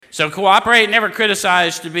So cooperate, never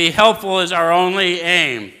criticize. To be helpful is our only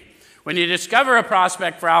aim. When you discover a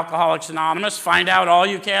prospect for Alcoholics Anonymous, find out all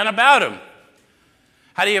you can about him.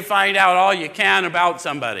 How do you find out all you can about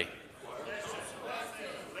somebody?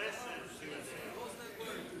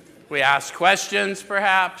 We ask questions,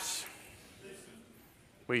 perhaps.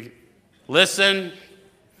 We listen.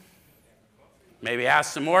 Maybe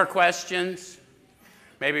ask some more questions.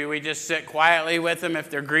 Maybe we just sit quietly with them if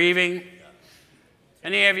they're grieving.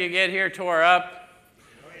 Any of you get here tore up?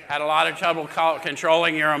 Had a lot of trouble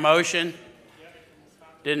controlling your emotion?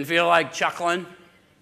 Didn't feel like chuckling?